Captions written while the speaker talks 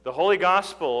The Holy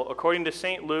Gospel, according to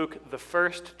St. Luke, the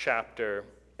first chapter.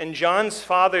 And John's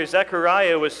father,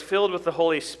 Zechariah, was filled with the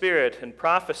Holy Spirit and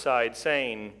prophesied,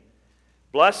 saying,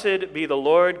 Blessed be the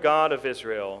Lord God of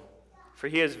Israel, for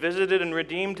he has visited and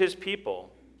redeemed his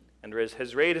people, and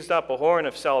has raised up a horn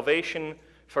of salvation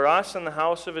for us in the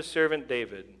house of his servant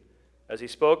David, as he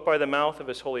spoke by the mouth of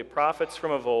his holy prophets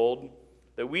from of old,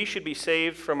 that we should be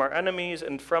saved from our enemies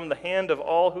and from the hand of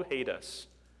all who hate us,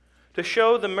 to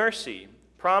show the mercy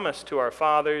promised to our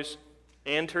fathers,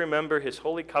 and to remember his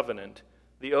holy covenant,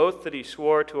 the oath that he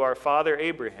swore to our father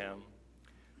Abraham,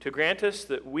 to grant us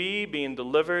that we, being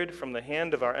delivered from the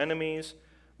hand of our enemies,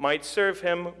 might serve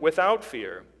him without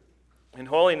fear, in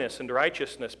holiness and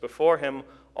righteousness before him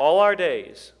all our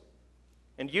days.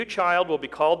 And you, child, will be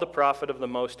called the prophet of the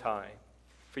Most High,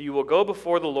 for you will go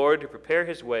before the Lord to prepare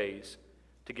his ways,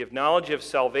 to give knowledge of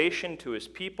salvation to his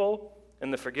people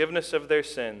and the forgiveness of their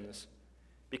sins,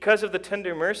 because of the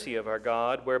tender mercy of our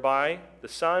God, whereby the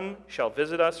Son shall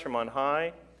visit us from on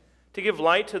high, to give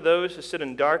light to those who sit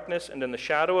in darkness and in the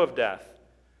shadow of death,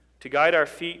 to guide our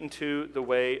feet into the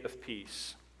way of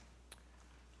peace.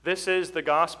 This is the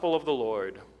gospel of the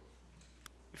Lord.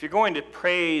 If you're going to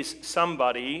praise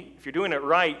somebody, if you're doing it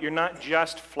right, you're not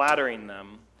just flattering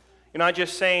them. You're not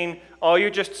just saying, oh, you're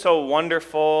just so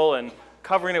wonderful, and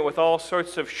covering it with all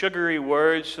sorts of sugary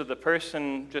words so the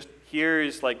person just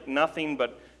hears like nothing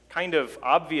but kind of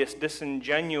obvious,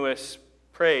 disingenuous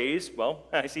praise. Well,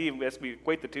 I see as we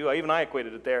equate the two, even I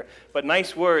equated it there, but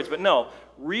nice words. But no,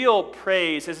 real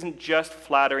praise isn't just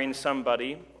flattering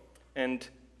somebody, and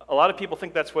a lot of people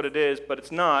think that's what it is, but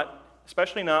it's not,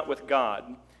 especially not with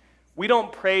God. We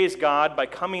don't praise God by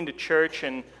coming to church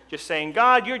and just saying,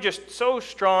 God, you're just so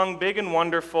strong, big, and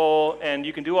wonderful, and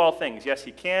you can do all things. Yes,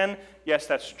 he can. Yes,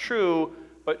 that's true.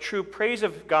 But true praise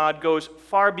of God goes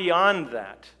far beyond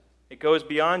that. It goes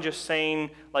beyond just saying,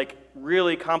 like,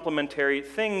 really complimentary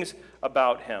things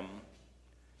about him.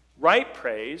 Right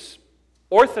praise,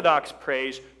 orthodox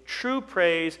praise, true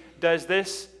praise does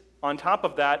this. On top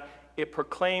of that, it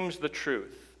proclaims the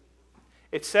truth.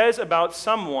 It says about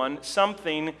someone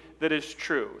something that is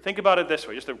true. Think about it this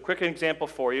way. Just a quick example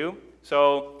for you.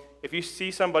 So if you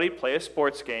see somebody play a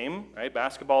sports game, right,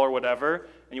 basketball or whatever,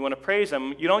 and you want to praise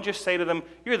them, you don't just say to them,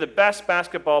 you're the best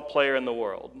basketball player in the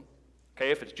world. Okay,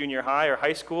 if it's junior high or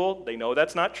high school, they know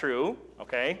that's not true,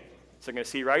 okay? So they're going to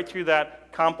see right through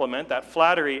that compliment, that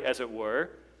flattery, as it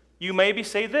were. You maybe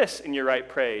say this in your right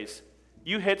praise.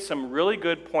 You hit some really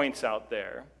good points out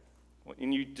there.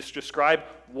 And you just describe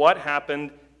what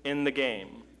happened in the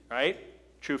game, right?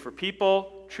 True for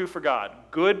people, true for God.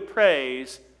 Good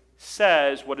praise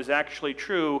says what is actually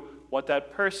true, what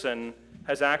that person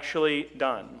has actually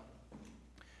done.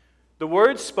 The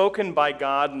words spoken by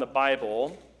God in the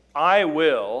Bible, I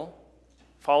will,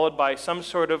 followed by some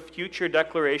sort of future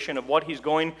declaration of what he's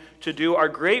going to do, are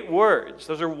great words.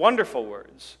 Those are wonderful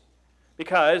words,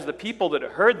 because the people that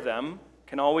heard them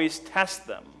can always test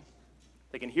them.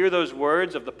 They can hear those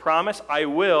words of the promise, I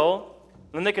will,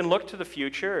 and then they can look to the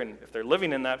future, and if they're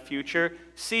living in that future,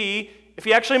 see if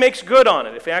he actually makes good on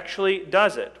it, if he actually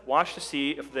does it. Watch to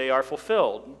see if they are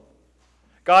fulfilled.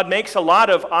 God makes a lot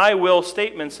of I will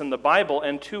statements in the Bible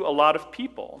and to a lot of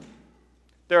people.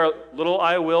 There are little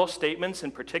I will statements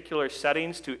in particular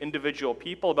settings to individual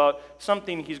people about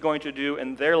something he's going to do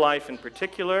in their life in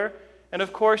particular. And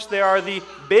of course, there are the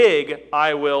big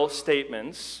I will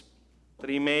statements that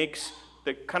he makes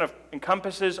that kind of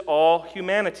encompasses all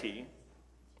humanity.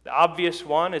 The obvious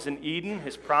one is in Eden,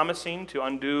 his promising to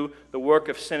undo the work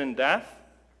of sin and death.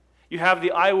 You have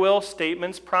the I will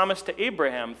statements promised to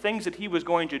Abraham, things that he was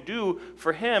going to do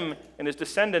for him and his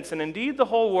descendants, and indeed the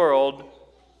whole world,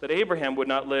 that Abraham would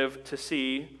not live to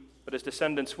see, but his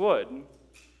descendants would.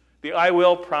 The I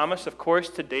will promise, of course,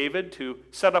 to David to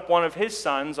set up one of his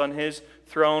sons on his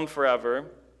throne forever,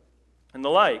 and the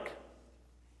like.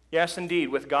 Yes, indeed,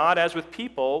 with God as with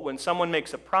people, when someone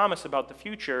makes a promise about the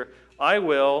future, I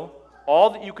will, all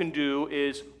that you can do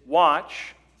is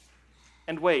watch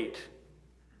and wait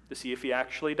to see if he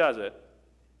actually does it.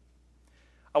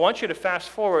 I want you to fast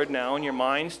forward now in your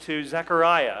minds to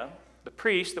Zechariah, the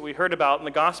priest that we heard about in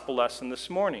the gospel lesson this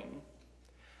morning.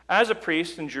 As a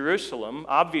priest in Jerusalem,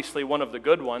 obviously one of the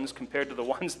good ones compared to the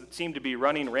ones that seem to be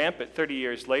running rampant 30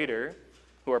 years later,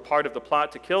 who are part of the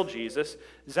plot to kill Jesus,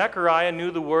 Zechariah knew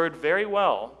the word very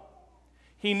well.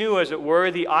 He knew, as it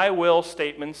were, the I will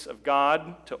statements of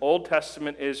God to Old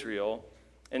Testament Israel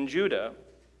and Judah.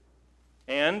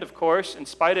 And, of course, in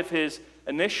spite of his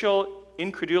initial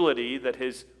incredulity that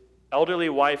his elderly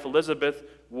wife Elizabeth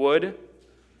would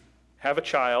have a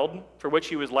child, for which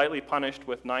he was lightly punished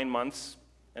with 9 months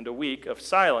and a week of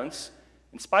silence,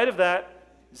 In spite of that,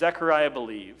 Zechariah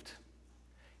believed.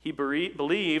 He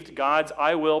believed God's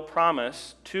 "I will"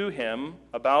 promise to him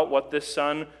about what the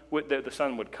Son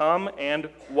would come and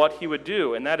what he would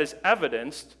do. And that is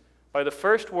evidenced by the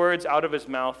first words out of his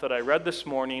mouth that I read this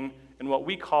morning in what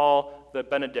we call the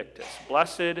Benedictus.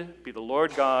 Blessed be the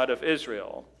Lord God of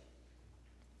Israel.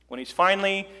 When he's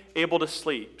finally able to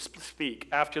speak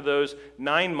after those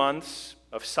 9 months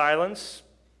of silence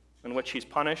in which he's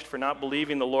punished for not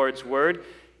believing the Lord's word,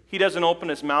 he doesn't open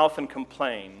his mouth and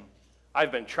complain.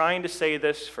 I've been trying to say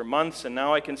this for months and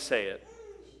now I can say it.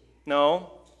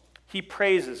 No, he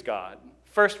praises God.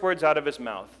 First words out of his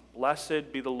mouth,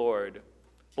 blessed be the Lord.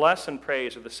 Bless and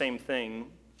praise are the same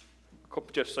thing,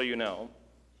 just so you know.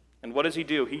 And what does he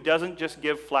do? He doesn't just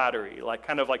give flattery, like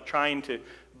trying to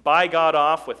buy God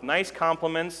off with nice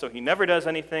compliments so he never does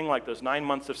anything like those 9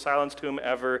 months of silence to him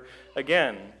ever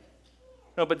again.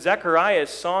 No, but Zechariah's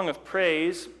song of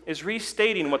praise is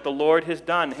restating what the Lord has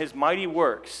done, his mighty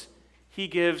works. He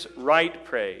gives right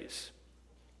praise.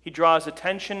 He draws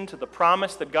attention to the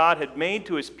promise that God had made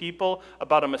to his people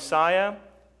about a Messiah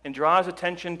and draws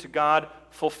attention to God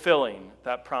fulfilling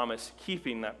that promise,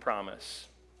 keeping that promise.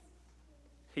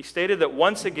 He stated that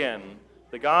once again,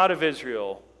 the God of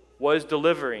Israel was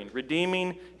delivering,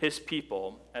 redeeming his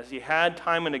people, as he had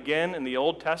time and again in the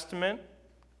Old Testament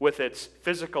with its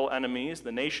physical enemies,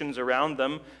 the nations around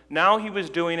them. Now he was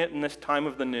doing it in this time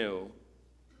of the new.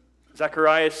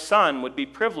 Zechariah's son would be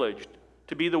privileged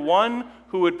to be the one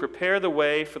who would prepare the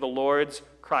way for the Lord's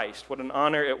Christ. What an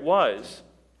honor it was.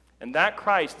 And that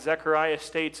Christ, Zechariah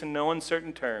states in no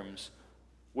uncertain terms,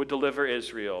 would deliver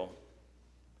Israel.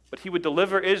 But he would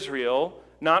deliver Israel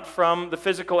not from the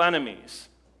physical enemies,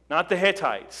 not the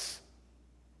Hittites,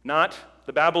 not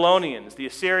the Babylonians, the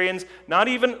Assyrians, not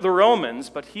even the Romans,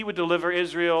 but he would deliver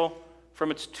Israel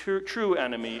from its true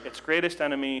enemy, its greatest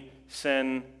enemy,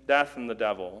 sin, death, and the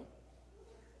devil.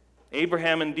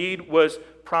 Abraham indeed was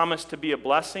promised to be a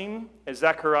blessing, as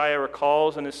Zechariah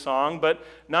recalls in his song, but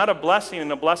not a blessing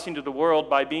and a blessing to the world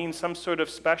by being some sort of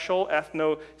special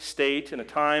ethno-state in a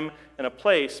time and a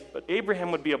place, but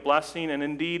Abraham would be a blessing and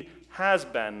indeed has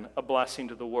been a blessing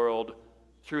to the world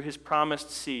through his promised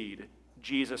seed,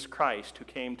 Jesus Christ, who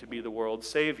came to be the world's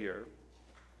Savior.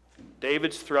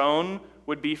 David's throne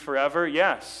would be forever,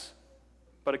 yes,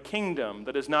 but a kingdom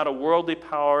that is not a worldly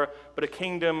power, but a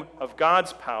kingdom of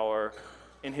God's power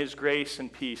in his grace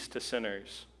and peace to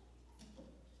sinners.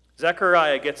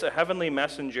 Zechariah gets a heavenly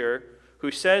messenger who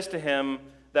says to him,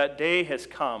 that day has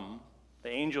come. The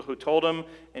angel who told him,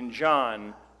 and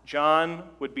John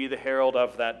would be the herald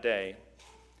of that day.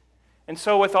 And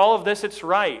so with all of this, it's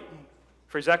right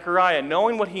for Zechariah,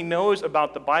 knowing what he knows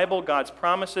about the Bible, God's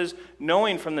promises,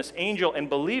 knowing from this angel and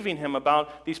believing him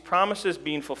about these promises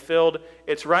being fulfilled,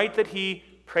 it's right that he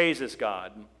praises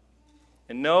God.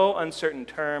 In no uncertain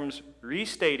terms,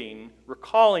 restating,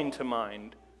 recalling to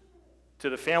mind, to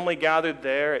the family gathered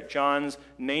there at John's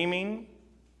naming,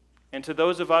 and to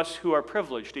those of us who are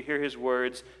privileged to hear his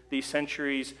words these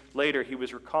centuries later, he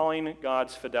was recalling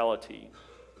God's fidelity.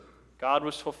 God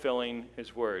was fulfilling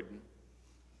his word.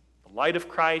 The light of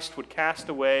Christ would cast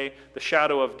away the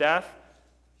shadow of death.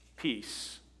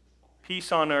 Peace.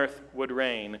 Peace on earth would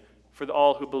reign, for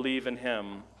all who believe in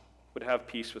him would have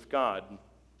peace with God.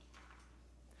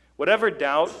 Whatever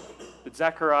doubt that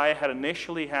Zechariah had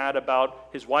initially had about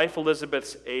his wife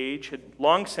Elizabeth's age had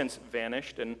long since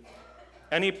vanished, and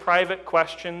any private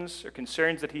questions or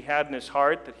concerns that he had in his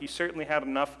heart, that he certainly had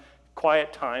enough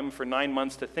quiet time for 9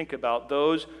 months to think about,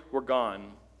 those were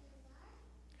gone.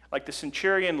 Like the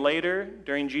centurion later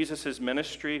during Jesus'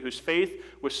 ministry, whose faith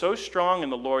was so strong in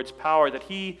the Lord's power that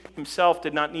he himself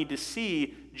did not need to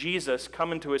see Jesus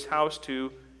come into his house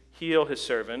to heal his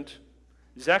servant,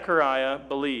 Zechariah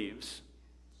believes,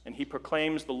 and he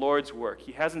proclaims the Lord's work.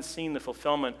 He hasn't seen the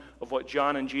fulfillment of what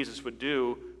John and Jesus would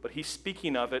do, but he's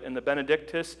speaking of it in the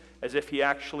Benedictus as if he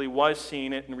actually was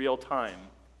seeing it in real time.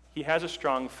 He has a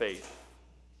strong faith.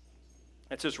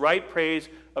 It's his right praise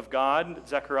of God,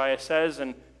 Zechariah says,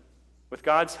 and with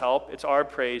God's help, it's our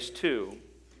praise too.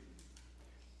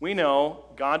 We know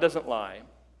God doesn't lie.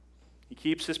 He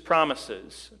keeps his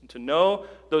promises. And to know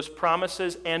those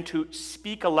promises and to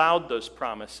speak aloud those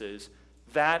promises,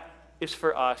 that is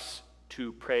for us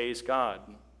to praise God.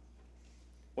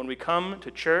 When we come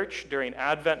to church during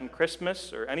Advent and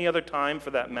Christmas, or any other time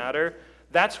for that matter,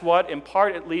 that's what, in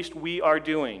part at least, we are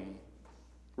doing.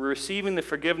 We're receiving the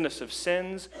forgiveness of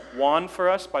sins won for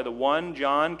us by the one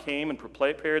John came and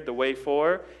prepared the way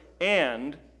for,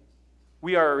 and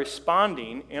we are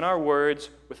responding in our words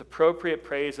with appropriate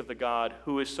praise of the God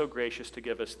who is so gracious to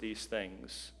give us these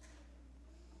things.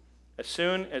 As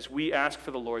soon as we ask for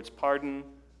the Lord's pardon,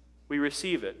 we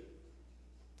receive it.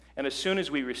 And as soon as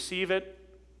we receive it,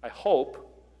 I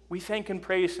hope, we thank and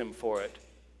praise him for it.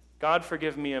 God,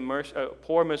 forgive me, a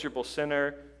poor, miserable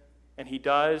sinner. And he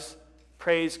does.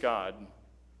 Praise God.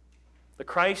 The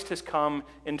Christ has come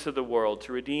into the world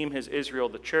to redeem his Israel,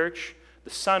 the church.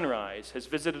 The sunrise has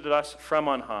visited us from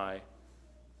on high.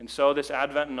 And so this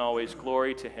Advent and always,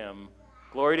 glory to him.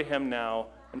 Glory to him now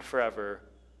and forever.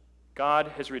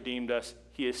 God has redeemed us.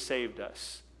 He has saved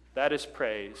us. That is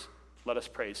praise. Let us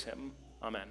praise him. Amen.